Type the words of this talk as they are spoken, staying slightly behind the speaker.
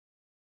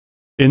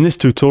In this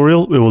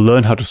tutorial, we will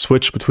learn how to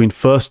switch between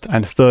first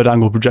and third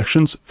angle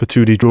projections for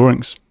 2D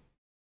drawings.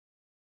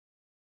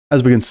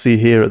 As we can see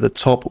here at the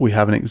top, we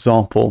have an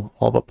example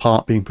of a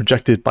part being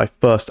projected by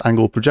first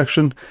angle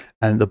projection,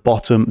 and at the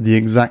bottom, the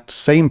exact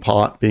same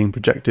part being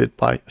projected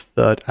by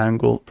third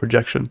angle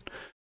projection.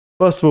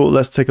 First of all,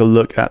 let's take a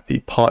look at the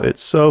part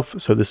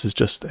itself. So this is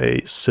just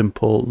a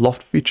simple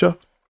loft feature.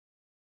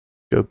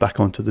 Go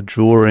back onto the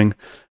drawing,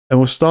 and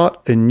we'll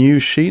start a new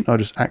sheet. I'll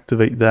just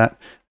activate that.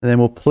 And then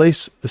we'll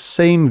place the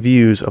same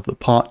views of the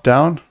part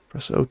down,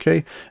 press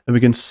OK, and we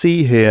can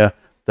see here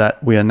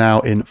that we are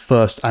now in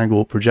first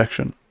angle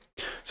projection.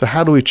 So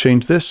how do we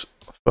change this?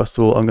 First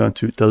of all, I'm going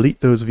to delete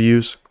those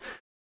views.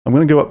 I'm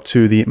going to go up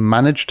to the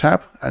Manage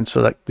tab and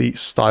select the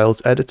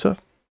Styles Editor.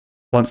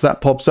 Once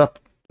that pops up,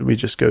 we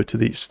just go to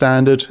the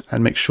Standard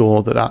and make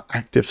sure that our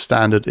active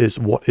standard is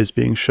what is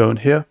being shown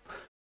here.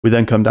 We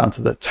then come down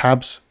to the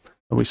tabs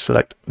and we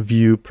select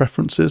View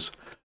Preferences.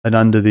 And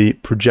under the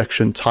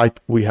projection type,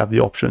 we have the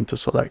option to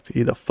select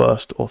either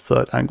first or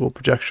third angle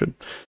projection.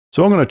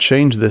 So I'm going to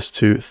change this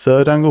to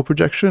third angle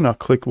projection. I'll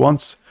click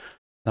once,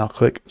 and I'll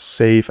click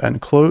Save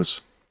and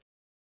Close.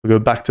 We'll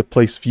go back to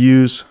Place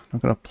Views. I'm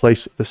going to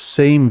place the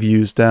same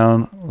views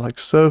down like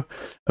so.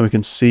 And we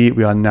can see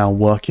we are now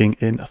working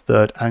in a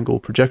third angle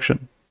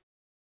projection.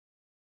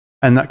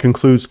 And that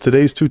concludes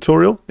today's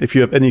tutorial. If you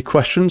have any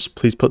questions,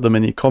 please put them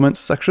in the comments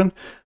section.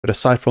 But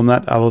aside from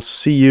that, I will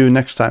see you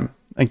next time.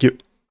 Thank you.